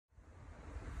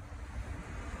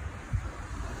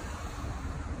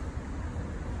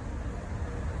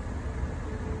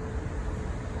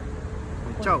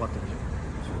ちゃ上がってるでしょ。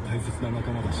大切な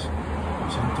仲間だし、ち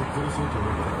ゃんと殺そうと思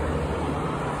う。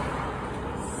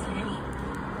それに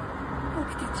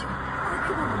僕たちは悪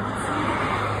魔の祭り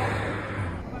だ。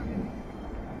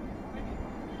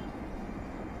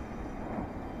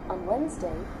On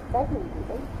Wednesday, February the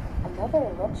 8th, another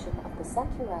eruption of the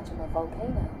Sakurajima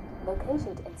volcano,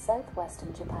 located in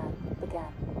southwestern Japan,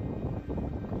 began.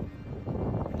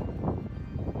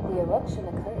 The eruption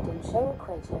occurred in Showa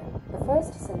Crater, the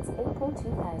first since April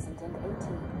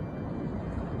 2018.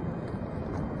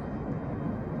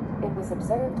 It was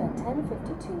observed at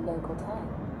 10:52 local time,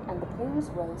 and the plumes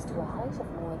rose to a height of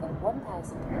more than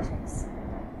 1,000 meters.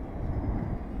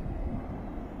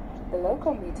 The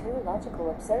local meteorological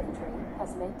observatory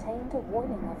has maintained a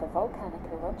warning of a volcanic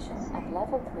eruption at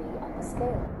level 3 on the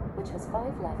scale, which has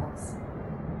 5 levels.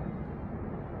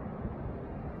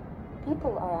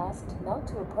 People are asked not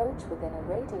to approach within a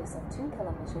radius of 2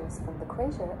 kilometers from the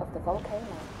crater of the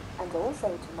volcano, and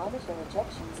also to monitor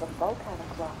ejections of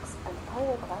volcanic rocks and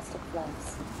pyroclastic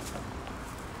flows.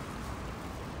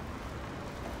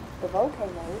 The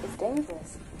volcano is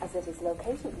dangerous as it is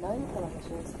located 9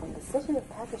 kilometers from the city of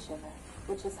Kagoshima,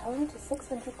 which is home to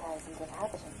 600,000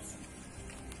 inhabitants.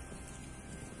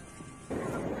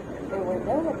 There were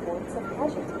no reports of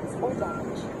casualties or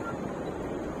damage.